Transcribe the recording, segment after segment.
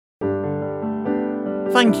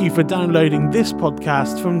Thank you for downloading this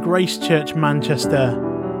podcast from Grace Church Manchester.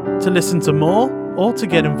 To listen to more or to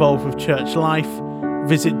get involved with church life,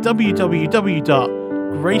 visit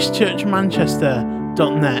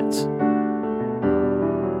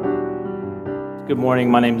www.gracechurchmanchester.net. Good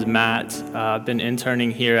morning, my name is Matt. I've been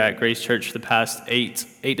interning here at Grace Church for the past eight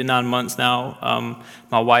to 9 months now.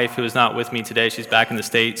 My wife, who is not with me today, she's back in the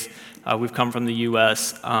States. We've come from the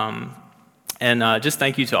U.S. And just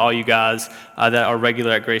thank you to all you guys that are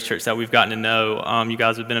regular at Grace Church that we've gotten to know. You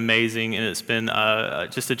guys have been amazing, and it's been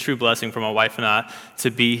just a true blessing for my wife and I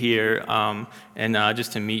to be here and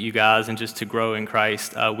just to meet you guys and just to grow in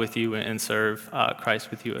Christ with you and serve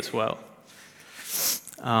Christ with you as well.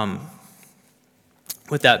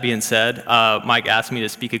 With that being said, Mike asked me to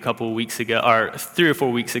speak a couple of weeks ago, or 3 or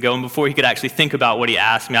 4 weeks ago, and before he could actually think about what he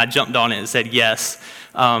asked me, I jumped on it and said yes.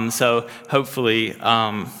 So hopefully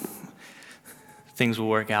things will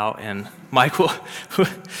work out, and Mike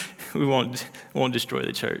we won't destroy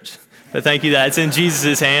the church. But thank you that it's in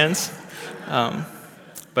Jesus' hands.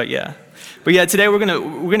 But yeah, today we're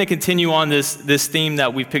gonna continue on this theme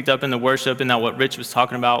that we picked up in the worship, and that what Rich was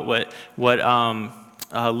talking about, what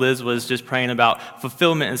Liz was just praying about,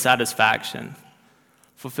 fulfillment and satisfaction.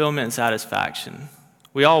 Fulfillment and satisfaction.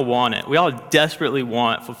 We all want it. We all desperately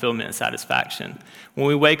want fulfillment and satisfaction. When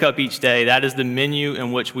we wake up each day, that is the menu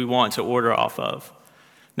in which we want to order off of.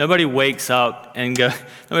 Nobody wakes up and is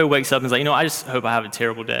like, I just hope I have a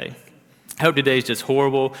terrible day. I hope today is just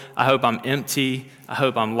horrible. I hope I'm empty. I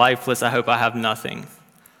hope I'm lifeless. I hope I have nothing.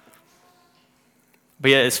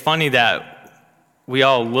 But yet it's funny that we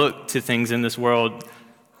all look to things in this world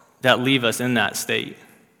that leave us in that state.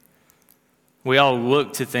 We all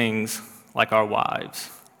look to things like our wives,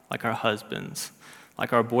 like our husbands,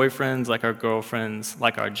 like our boyfriends, like our girlfriends,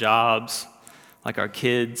 like our jobs, like our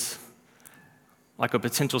kids, like a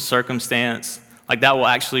potential circumstance, like that will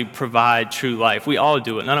actually provide true life. We all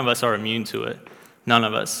do it. None of us are immune to it. None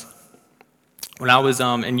of us. When I was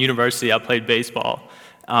in university, I played baseball.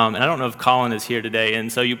 And I don't know if Colin is here today, and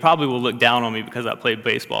so you probably will look down on me because I played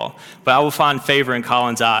baseball. But I will find favor in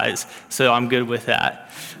Colin's eyes, so I'm good with that.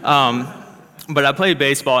 But I played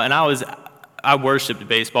baseball, and I worshiped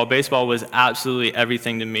baseball. Baseball was absolutely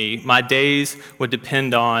everything to me. My days would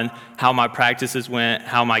depend on how my practices went,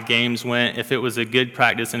 how my games went. If it was a good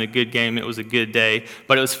practice and a good game, it was a good day.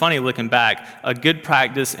 But it was funny looking back. A good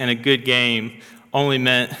practice and a good game only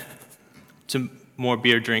meant more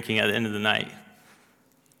beer drinking at the end of the night.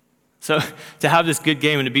 So to have this good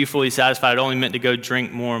game and to be fully satisfied, it only meant to go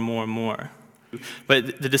drink more and more and more.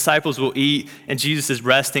 But the disciples will eat, and Jesus is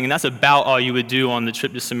resting, and that's about all you would do on the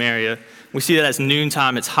trip to Samaria. We see that it's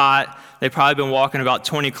noontime, it's hot. They've probably been walking about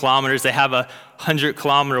 20 kilometers. They have a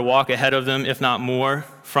 100-kilometer walk ahead of them, if not more,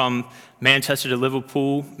 from Manchester to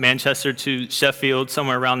Liverpool, Manchester to Sheffield,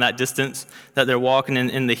 somewhere around that distance that they're walking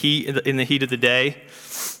in the heat of the day.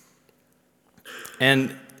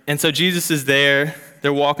 And so Jesus is there.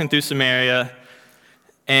 They're walking through Samaria,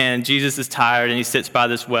 and Jesus is tired, and he sits by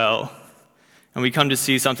this well. And we come to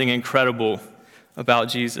see something incredible about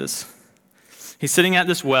Jesus. He's sitting at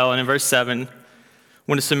this well, and in verse 7,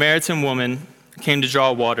 when a Samaritan woman came to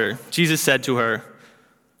draw water, Jesus said to her,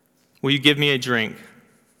 "Will you give me a drink?"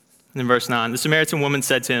 And in verse 9, the Samaritan woman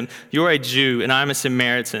said to him, "You are a Jew, and I am a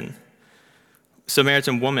Samaritan.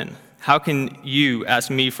 Samaritan woman, how can you ask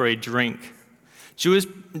me for a drink?" Jesus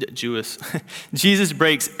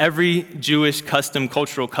breaks every Jewish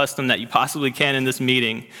cultural custom that you possibly can in this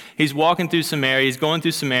meeting. He's walking through Samaria, he's going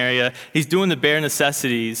through Samaria, he's doing the bare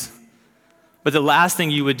necessities. But the last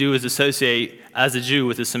thing you would do is associate as a Jew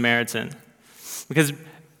with a Samaritan. Because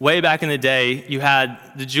way back in the day, you had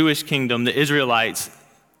the Jewish kingdom, the Israelites,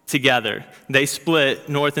 together. They split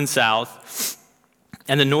north and south,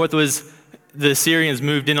 and the north was the Assyrians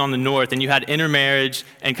moved in on the north, and you had intermarriage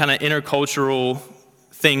and kind of intercultural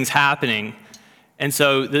things happening. And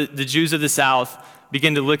so the Jews of the south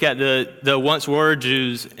began to look at the once were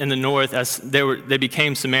Jews in the north as they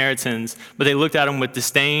became Samaritans, but they looked at them with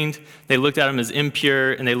disdain, they looked at them as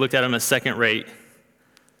impure, and they looked at them as second rate.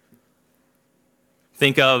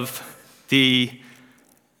 Think of the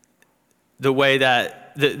way that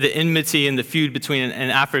the enmity and the feud between an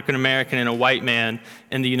African American and a white man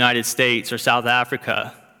in the United States or South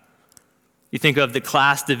Africa. You think of the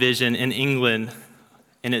class division in England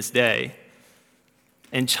in its day.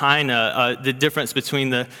 In China, the difference between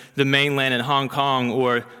the mainland and Hong Kong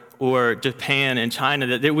or Japan and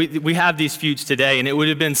China, that we have these feuds today, and it would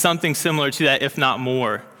have been something similar to that, if not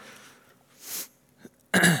more.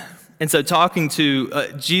 And so talking to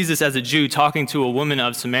Jesus as a Jew, talking to a woman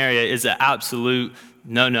of Samaria is an absolute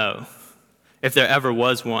no-no. if there ever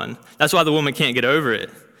was one. That's why the woman can't get over it.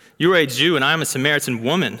 You are a Jew and I am a Samaritan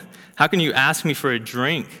woman. How can you ask me for a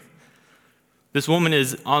drink? This woman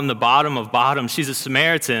is on the bottom of bottom. She's a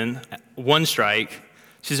Samaritan, 1 strike.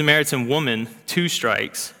 She's a Samaritan woman, 2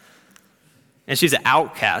 strikes. And she's an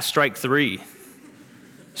outcast, strike 3.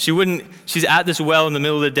 She's at this well in the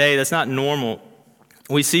middle of the day. That's not normal.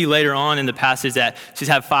 We see later on in the passage that she's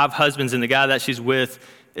had 5 husbands, and the guy that she's with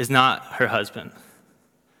is not her husband.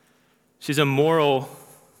 She's a moral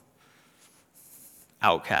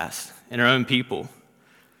outcast in her own people.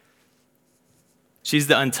 She's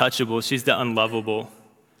the untouchable. She's the unlovable.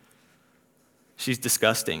 She's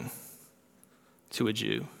disgusting to a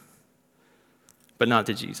Jew, but not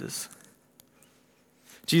to Jesus.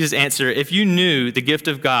 Jesus answered, if you knew the gift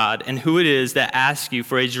of God and who it is that asks you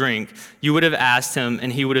for a drink, you would have asked him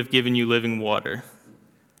and he would have given you living water.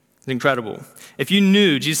 It's incredible. If you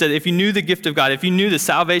knew, Jesus said, if you knew the gift of God, if you knew the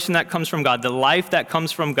salvation that comes from God, the life that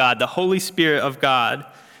comes from God, the Holy Spirit of God,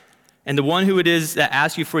 and the one who it is that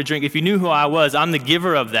asks you for a drink, if you knew who I was, I'm the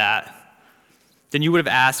giver of that, then you would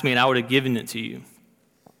have asked me and I would have given it to you.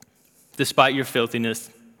 Despite your filthiness,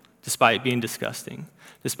 despite being disgusting,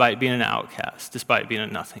 despite being an outcast, despite being a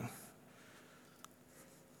nothing.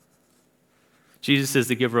 Jesus is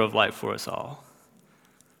the giver of life for us all,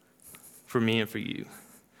 for me and for you.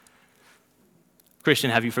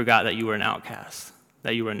 Christian, have you forgot that you were an outcast,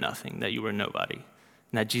 that you were nothing, that you were nobody, and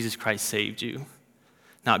that Jesus Christ saved you?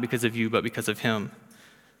 Not because of you, but because of him.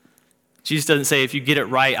 Jesus doesn't say, if you get it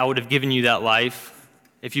right, I would have given you that life.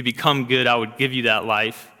 If you become good, I would give you that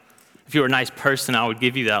life. If you were a nice person, I would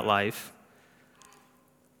give you that life.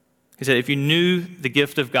 He said, if you knew the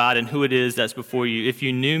gift of God and who it is that's before you, if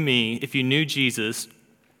you knew me, if you knew Jesus,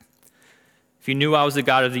 if you knew I was the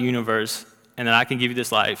God of the universe and that I can give you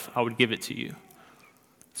this life, I would give it to you.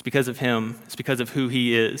 It's because of him. It's because of who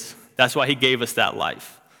he is. That's why he gave us that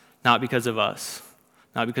life, not because of us.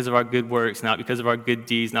 Not because of our good works, not because of our good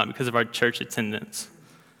deeds, not because of our church attendance,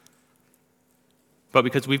 but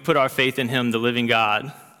because we've put our faith in him, the living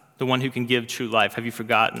God, the one who can give true life. Have you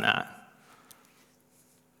forgotten that?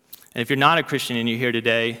 And if you're not a Christian and you're here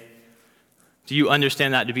today, do you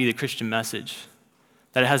understand that to be the Christian message?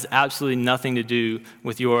 That it has absolutely nothing to do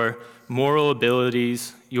with your moral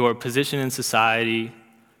abilities, your position in society,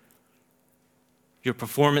 your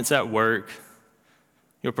performance at work,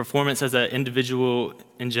 your performance as an individual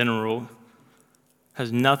in general,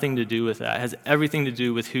 has nothing to do with that. It has everything to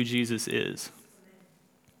do with who Jesus is.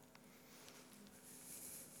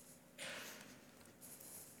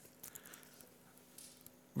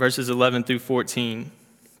 Verses 11 through 14,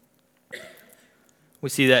 we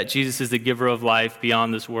see that Jesus is the giver of life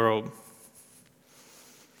beyond this world.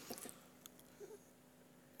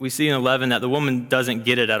 We see in 11 that the woman doesn't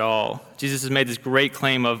get it at all. Jesus has made this great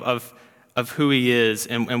claim of who he is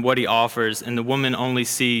and what he offers, and the woman only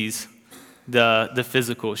sees the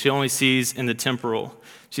physical. She only sees in the temporal.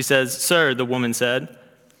 She says, "Sir," the woman said,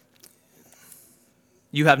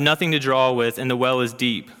 "you have nothing to draw with, and the well is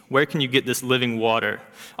deep. Where can you get this living water?"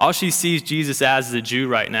 All she sees Jesus as is a Jew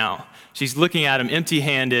right now. She's looking at him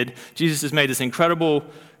empty-handed. Jesus has made this incredible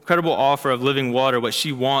offer of living water, what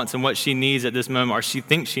she wants and what she needs at this moment, or she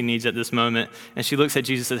thinks she needs at this moment. And she looks at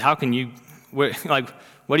Jesus and says, "How can you,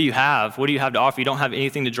 what do you have? What do you have to offer? You don't have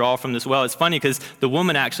anything to draw from this well." It's funny because the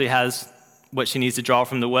woman actually has what she needs to draw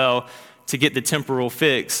from the well to get the temporal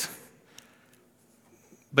fix.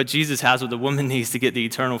 But Jesus has what the woman needs to get the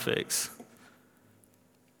eternal fix.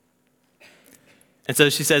 And so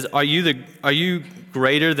she says, Are you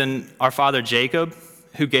greater than our father Jacob,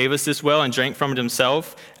 who gave us this well and drank from it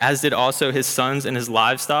himself, as did also his sons and his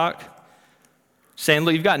livestock?" Saying,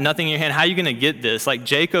 look, you've got nothing in your hand. How are you going to get this? Like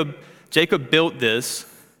Jacob built this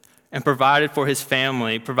and provided for his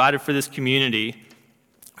family, provided for this community,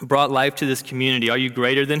 brought life to this community. Are you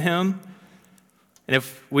greater than him? And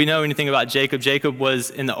if we know anything about Jacob, Jacob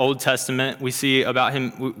was in the Old Testament. We see about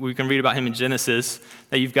him, we can read about him in Genesis,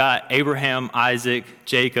 that you've got Abraham, Isaac,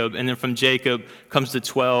 Jacob, and then from Jacob comes the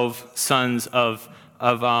 12 sons of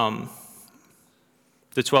the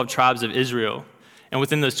 12 tribes of Israel. And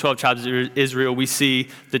within those 12 tribes of Israel, we see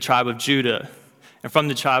the tribe of Judah. And from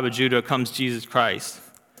the tribe of Judah comes Jesus Christ.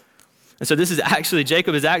 And so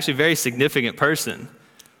Jacob is actually a very significant person.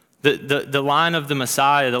 The line of the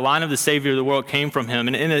Messiah, the line of the Savior of the world came from him.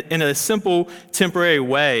 And in a simple, temporary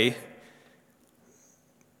way,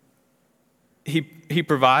 he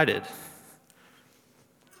provided.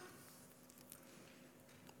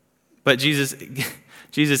 But Jesus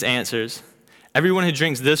answers, Everyone who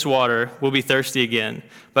drinks this water will be thirsty again,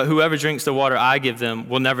 but whoever drinks the water I give them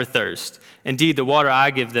will never thirst. Indeed, the water I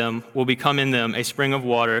give them will become in them a spring of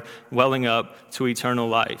water welling up to eternal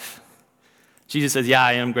life. Jesus says, yeah,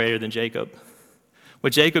 I am greater than Jacob.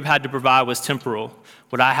 What Jacob had to provide was temporal.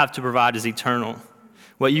 What I have to provide is eternal.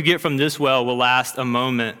 What you get from this well will last a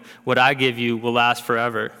moment. What I give you will last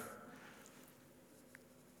forever.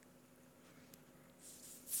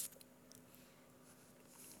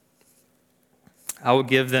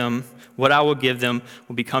 What I will give them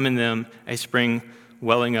will become in them a spring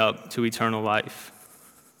welling up to eternal life.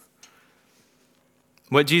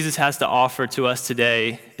 What Jesus has to offer to us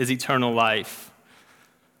today is eternal life.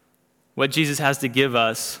 What Jesus has to give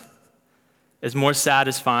us is more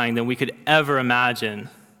satisfying than we could ever imagine.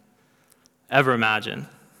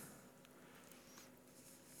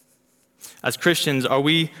 As Christians, are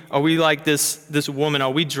we like this woman?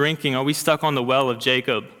 Are we drinking? Are we stuck on the well of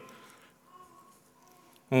Jacob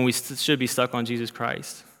when we should be stuck on Jesus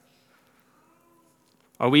Christ?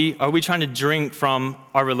 Are we trying to drink from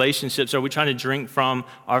our relationships? Are we trying to drink from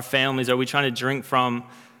our families? Are we trying to drink from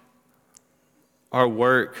our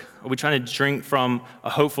work? Are we trying to drink from a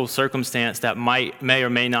hopeful circumstance that may or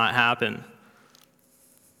may not happen?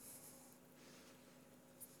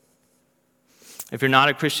 If you're not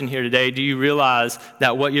a Christian here today, do you realize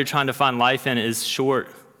that what you're trying to find life in is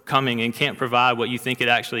shortcoming and can't provide what you think it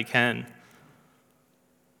actually can?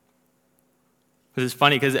 Because it's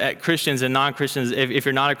funny, because Christians and non-Christians, if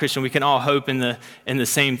you're not a Christian, we can all hope in the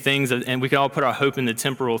same things, and we can all put our hope in the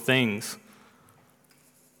temporal things.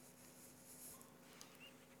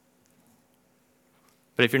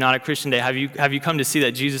 But if you're not a Christian today, have you come to see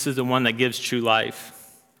that Jesus is the one that gives true life?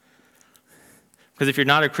 Because if you're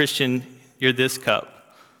not a Christian, you're this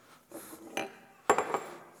cup.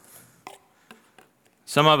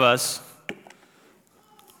 Some of us,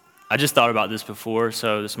 I just thought about this before,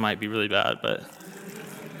 so this might be really bad, but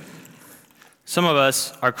some of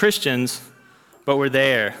us are Christians, but we're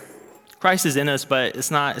there. Christ is in us, but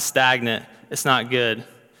it's not stagnant. It's not good.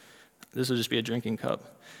 This will just be a drinking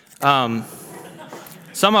cup.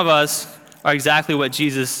 Some of us are exactly what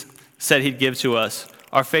Jesus said he'd give to us.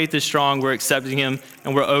 Our faith is strong, we're accepting him,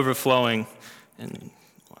 and we're overflowing. And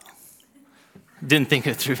didn't think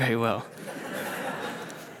it through very well.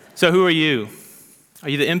 So who are you? Are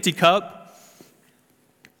you the empty cup?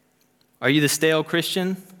 Are you the stale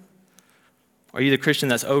Christian? Are you the Christian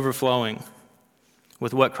that's overflowing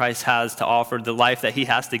with what Christ has to offer, the life that he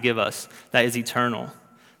has to give us, that is eternal,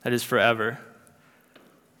 that is forever?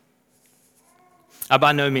 I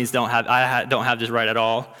by no means don't have this right at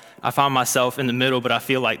all. I find myself in the middle, but I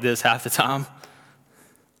feel like this half the time.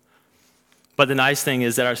 But the nice thing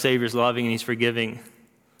is that our Savior's loving and he's forgiving.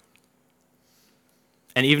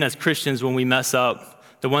 And even as Christians, when we mess up,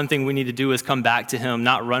 the one thing we need to do is come back to him,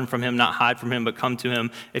 not run from him, not hide from him, but come to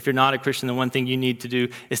him. If you're not a Christian, the one thing you need to do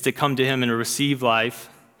is to come to him and receive life.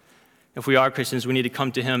 If we are Christians, we need to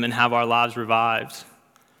come to him and have our lives revived.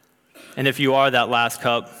 And if you are that last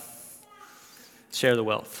cup, share the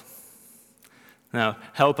wealth. Now,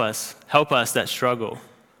 help us that struggle,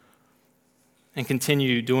 and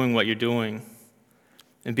continue doing what you're doing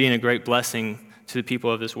and being a great blessing to the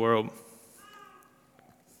people of this world.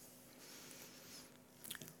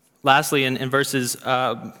 Lastly, in verses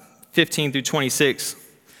 15 through 26,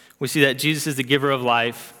 we see that Jesus is the giver of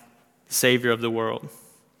life, the Savior of the world.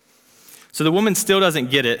 So the woman still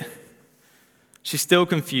doesn't get it. She's still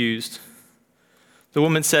confused. The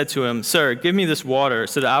woman said to him, "Sir, give me this water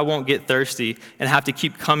so that I won't get thirsty and have to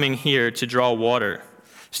keep coming here to draw water."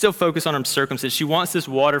 Still focused on her circumstance. She wants this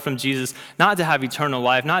water from Jesus, not to have eternal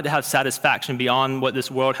life, not to have satisfaction beyond what this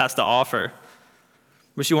world has to offer.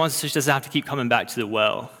 But she doesn't have to keep coming back to the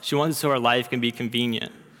well. She wants it so her life can be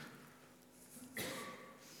convenient.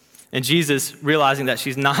 And Jesus, realizing that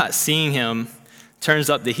she's not seeing him, turns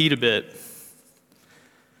up the heat a bit.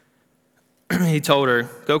 He told her,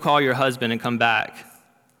 "Go call your husband and come back."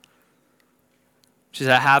 She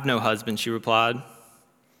said, "I have no husband," she replied.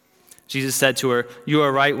 Jesus said to her, "You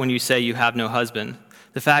are right when you say you have no husband.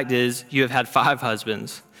 The fact is, you have had 5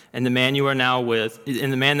 husbands, and the man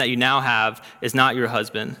that you now have is not your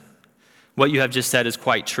husband. What you have just said is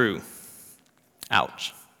quite true."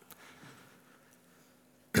 Ouch.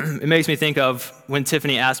 It makes me think of when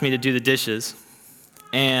Tiffany asked me to do the dishes,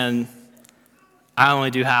 and I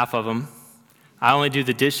only do half of them. I only do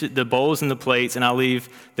the bowls and the plates, and I leave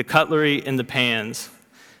the cutlery and the pans.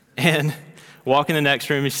 And walk in the next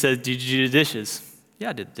room, and she says, "Did you do the dishes?" "Yeah,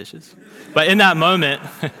 I did the dishes." But in that moment,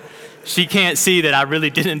 she can't see that I really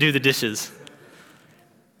didn't do the dishes.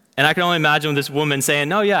 And I can only imagine this woman saying,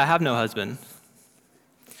 "No, yeah, I have no husband."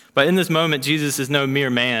 But in this moment, Jesus is no mere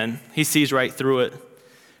man. He sees right through it.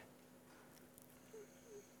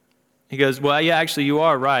 He goes, well, yeah, actually, you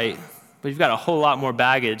are right, but you've got a whole lot more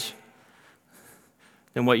baggage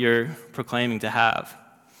than what you're proclaiming to have.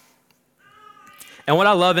 And what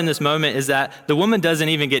I love in this moment is that the woman doesn't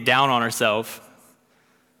even get down on herself.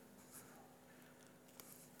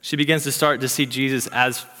 She begins to start to see Jesus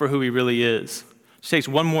as for who he really is. She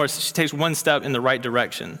takes one step in the right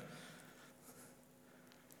direction.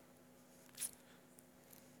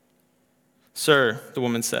 Sir, the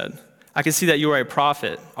woman said, I can see that you are a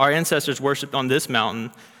prophet. Our ancestors worshipped on this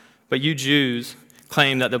mountain, but you Jews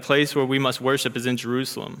claim that the place where we must worship is in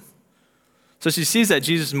Jerusalem. So she sees that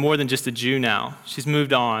Jesus is more than just a Jew now. She's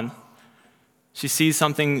moved on. She sees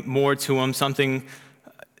something more to him, something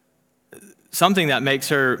that makes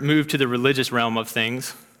her move to the religious realm of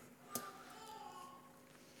things.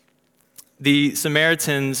 The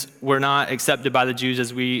Samaritans were not accepted by the Jews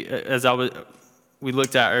as we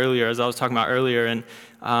looked at earlier, as I was talking about earlier, and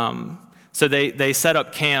so they set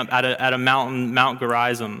up camp at a mountain, Mount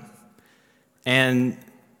Gerizim, and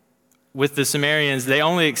with the Samaritans, they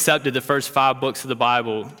only accepted the first 5 books of the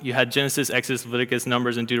Bible. You had Genesis, Exodus, Leviticus,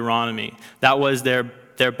 Numbers, and Deuteronomy. That was their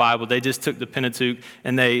Bible. They just took the Pentateuch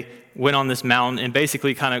and they went on this mountain and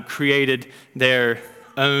basically kind of created their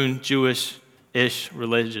own Jewish-ish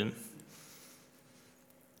religion.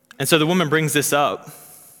 And so the woman brings this up.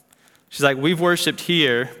 She's like, we've worshiped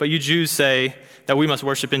here, but you Jews say that we must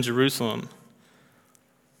worship in Jerusalem.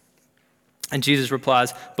 And Jesus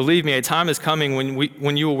replies, believe me, a time is coming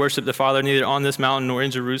when you will worship the Father neither on this mountain nor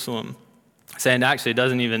in Jerusalem. Saying actually,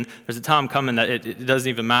 there's a time coming that it doesn't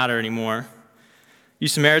even matter anymore. You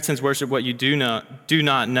Samaritans worship what you do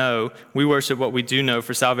not know. We worship what we do know,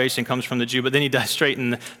 for salvation comes from the Jew. But then he does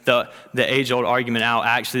straighten the age-old argument out.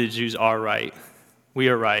 Actually, the Jews are right. We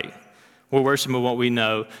are right. We're worshiping what we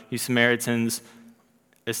know. You Samaritans,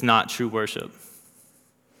 it's not true worship.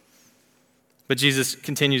 But Jesus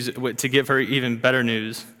continues to give her even better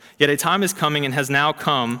news. Yet a time is coming and has now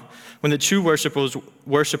come when the true worshipers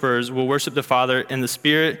will worship the Father in the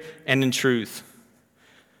Spirit and in truth.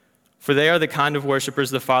 For they are the kind of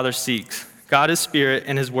worshipers the Father seeks. God is spirit,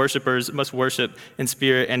 and his worshipers must worship in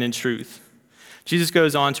spirit and in truth. Jesus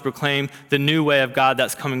goes on to proclaim the new way of God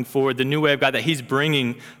that's coming forward, the new way of God that he's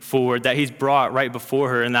bringing forward, that he's brought right before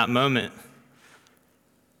her in that moment.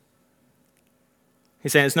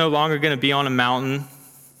 He's saying it's no longer going to be on a mountain.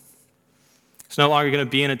 It's no longer going to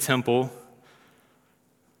be in a temple.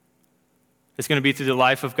 It's going to be through the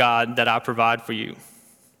life of God that I provide for you,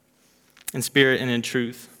 in spirit and in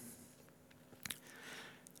truth.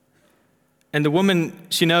 And the woman,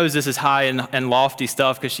 she knows this is high and lofty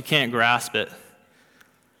stuff because she can't grasp it.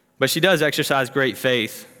 But she does exercise great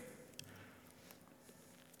faith.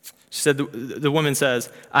 She said, the woman says,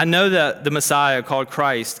 I know that the Messiah called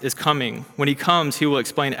Christ is coming. When he comes, he will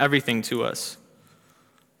explain everything to us.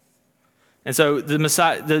 And so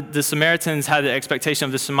the Samaritans had the expectation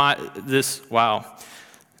of this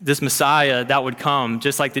Messiah that would come,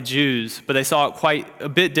 just like the Jews, but they saw it quite a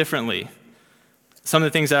bit differently. Some of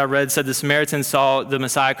the things that I read said the Samaritans saw the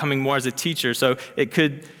Messiah coming more as a teacher, so it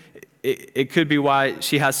could be why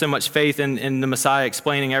she has so much faith in the Messiah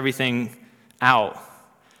explaining everything out.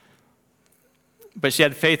 But she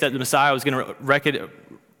had faith that the Messiah was going to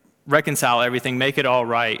reconcile everything, make it all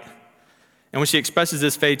right. And when she expresses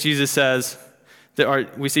this faith, Jesus says,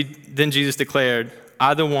 then Jesus declared,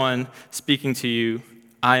 I the one speaking to you,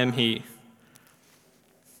 I am he.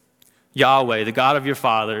 Yahweh, the God of your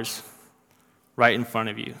fathers, right in front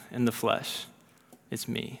of you, in the flesh. It's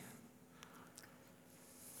me.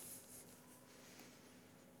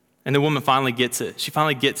 And the woman finally gets it. She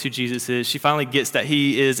finally gets who Jesus is. She finally gets that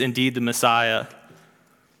he is indeed the Messiah,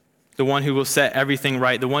 the one who will set everything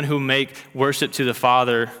right, the one who will make worship to the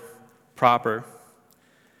Father proper.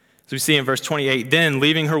 As we see in verse 28, then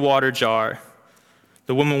leaving her water jar,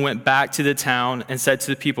 the woman went back to the town and said to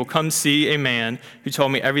the people, come see a man who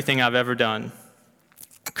told me everything I've ever done.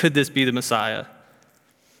 Could this be the Messiah?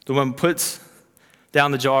 The woman puts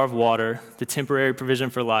down the jar of water, the temporary provision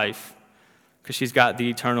for life, because she's got the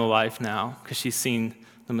eternal life now, because she's seen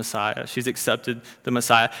the Messiah. She's accepted the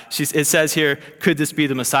Messiah. It says here, could this be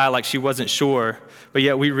the Messiah, like she wasn't sure. But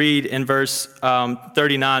yet we read in verse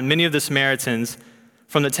 39, many of the Samaritans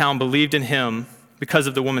from the town believed in him because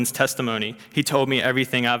of the woman's testimony. He told me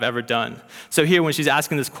everything I've ever done. So here when she's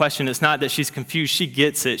asking this question, it's not that she's confused. She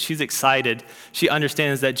gets it. She's excited. She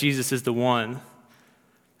understands that Jesus is the one.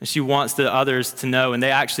 And she wants the others to know, and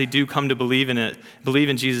they actually do come to believe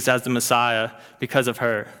in Jesus as the Messiah because of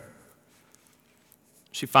her.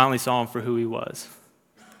 She finally saw him for who he was,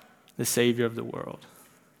 the Savior of the world.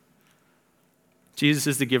 Jesus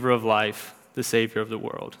is the giver of life, the Savior of the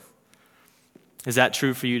world. Is that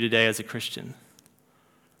true for you today as a Christian?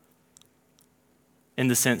 In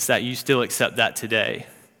the sense that you still accept that today?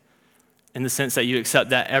 In the sense that you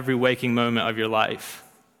accept that every waking moment of your life?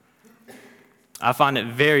 I find it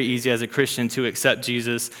very easy as a Christian to accept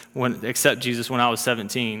Jesus when I was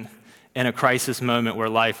 17 in a crisis moment where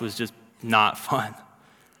life was just not fun.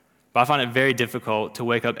 But I find it very difficult to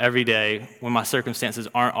wake up every day when my circumstances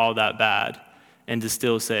aren't all that bad and to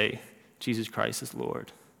still say, Jesus Christ is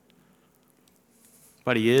Lord.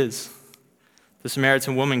 But he is. The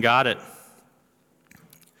Samaritan woman got it.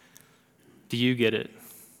 Do you get it?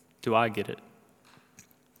 Do I get it?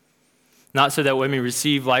 Not so that we may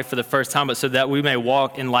receive life for the first time, but so that we may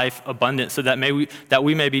walk in life abundant, so that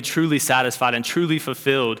we may be truly satisfied and truly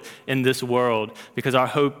fulfilled in this world, because our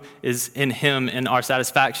hope is in him and our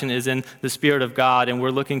satisfaction is in the Spirit of God, and we're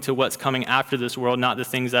looking to what's coming after this world, not the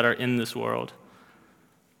things that are in this world.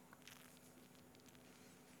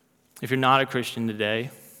 If you're not a Christian today,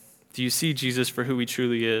 do you see Jesus for who he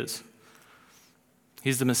truly is?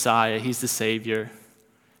 He's the Messiah. He's the Savior.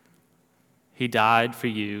 He died for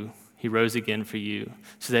you. He rose again for you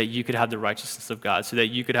so that you could have the righteousness of God, so that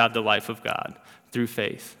you could have the life of God through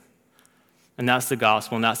faith. And that's the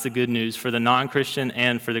gospel, and that's the good news for the non-Christian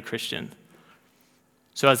and for the Christian.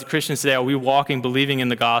 So as Christians today, are we walking, believing in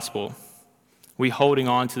the gospel? Are we holding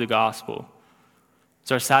on to the gospel?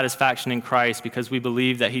 It's our satisfaction in Christ because we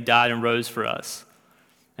believe that he died and rose for us.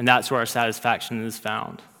 And that's where our satisfaction is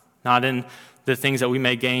found. Not in the things that we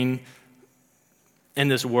may gain in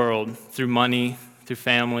this world through money, through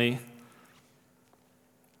family,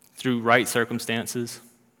 through right circumstances.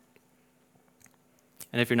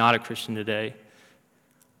 And if you're not a Christian today,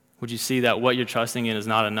 would you see that what you're trusting in is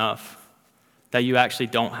not enough? That you actually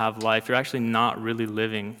don't have life. You're actually not really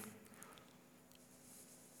living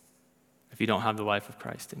if you don't have the life of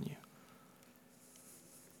Christ in you.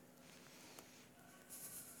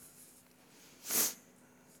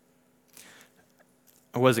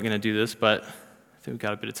 I wasn't going to do this, but I think we've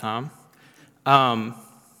got a bit of time.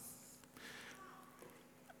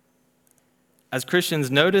 As Christians,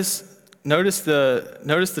 notice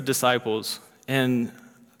the disciples in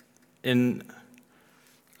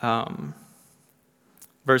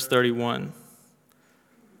verse 31.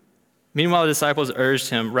 Meanwhile, the disciples urged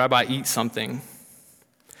him, "Rabbi, eat something."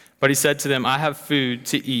 But he said to them, "I have food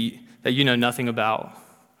to eat that you know nothing about."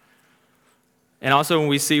 And also when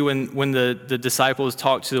we see when the disciples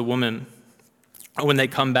talk to the woman, when they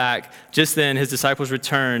come back, just then his disciples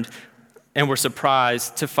returned and were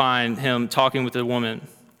surprised to find him talking with the woman.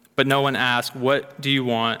 But no one asked, "What do you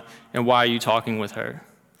want and why are you talking with her?"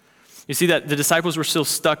 You see that the disciples were still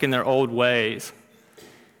stuck in their old ways.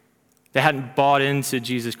 They hadn't bought into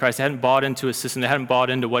Jesus Christ. They hadn't bought into his system. They hadn't bought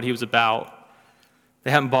into what he was about.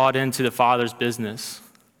 They hadn't bought into the Father's business.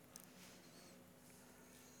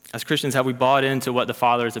 As Christians, have we bought into what the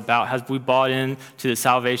Father is about? Have we bought into the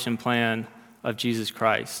salvation plan of Jesus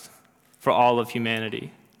Christ for all of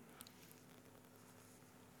humanity?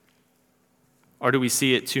 Or do we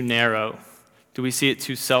see it too narrow? Do we see it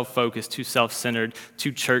too self-focused, too self-centered,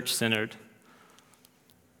 too church-centered?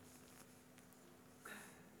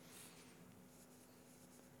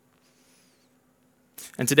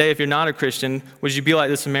 And today, if you're not a Christian, would you be like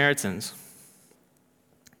the Samaritans?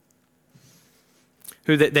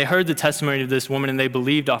 Who they heard the testimony of this woman and they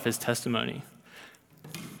believed off his testimony.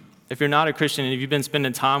 If you're not a Christian and if you've been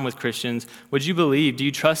spending time with Christians, would you believe? Do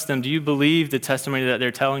you trust them? Do you believe the testimony that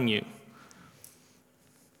they're telling you?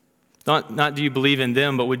 Not do you believe in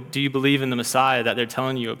them, but do you believe in the Messiah that they're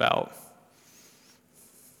telling you about?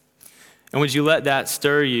 And would you let that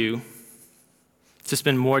stir you to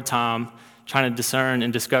spend more time trying to discern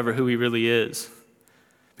and discover who he really is?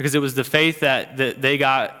 Because it was the faith that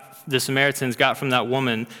the Samaritans got from that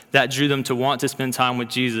woman that drew them to want to spend time with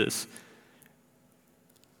Jesus.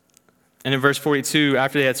 And in verse 42,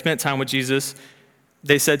 after they had spent time with Jesus,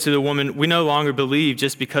 they said to the woman, "We no longer believe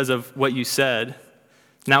just because of what you said.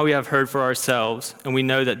 Now we have heard for ourselves, and we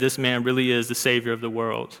know that this man really is the Savior of the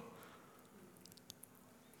world."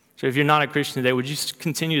 So if you're not a Christian today, would you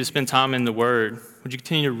continue to spend time in the Word? Would you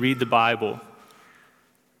continue to read the Bible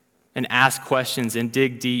and ask questions and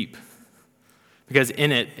dig deep? Because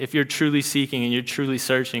in it, if you're truly seeking and you're truly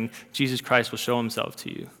searching, Jesus Christ will show himself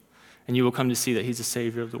to you, and you will come to see that he's the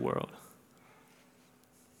Savior of the world.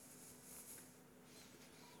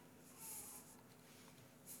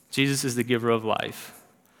 Jesus is the giver of life,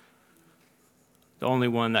 the only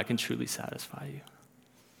one that can truly satisfy you.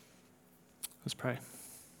 Let's pray.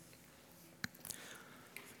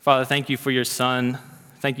 Father, thank you for your Son.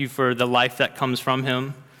 Thank you for the life that comes from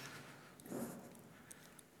him.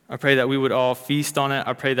 I pray that we would all feast on it.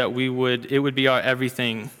 I pray that it would be our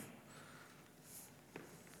everything.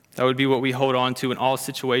 That would be what we hold on to in all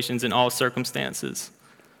situations, in all circumstances.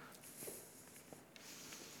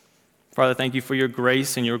 Father, thank you for your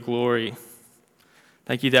grace and your glory.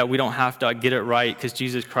 Thank you that we don't have to get it right because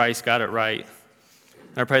Jesus Christ got it right.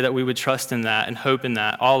 And I pray that we would trust in that and hope in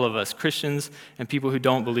that, all of us, Christians and people who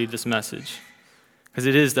don't believe this message. Because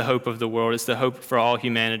it is the hope of the world. It's the hope for all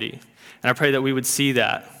humanity. And I pray that we would see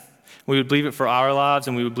that. We would believe it for our lives,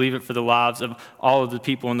 and we would believe it for the lives of all of the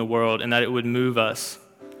people in the world, and that it would move us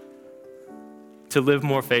to live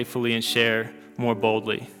more faithfully and share more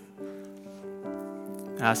boldly.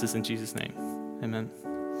 I ask this in Jesus' name. Amen.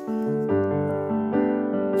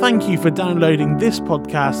 Thank you for downloading this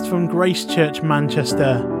podcast from Grace Church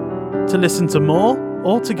Manchester. To listen to more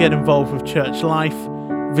or to get involved with church life,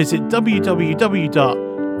 visit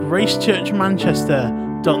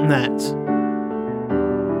www.gracechurchmanchester.net.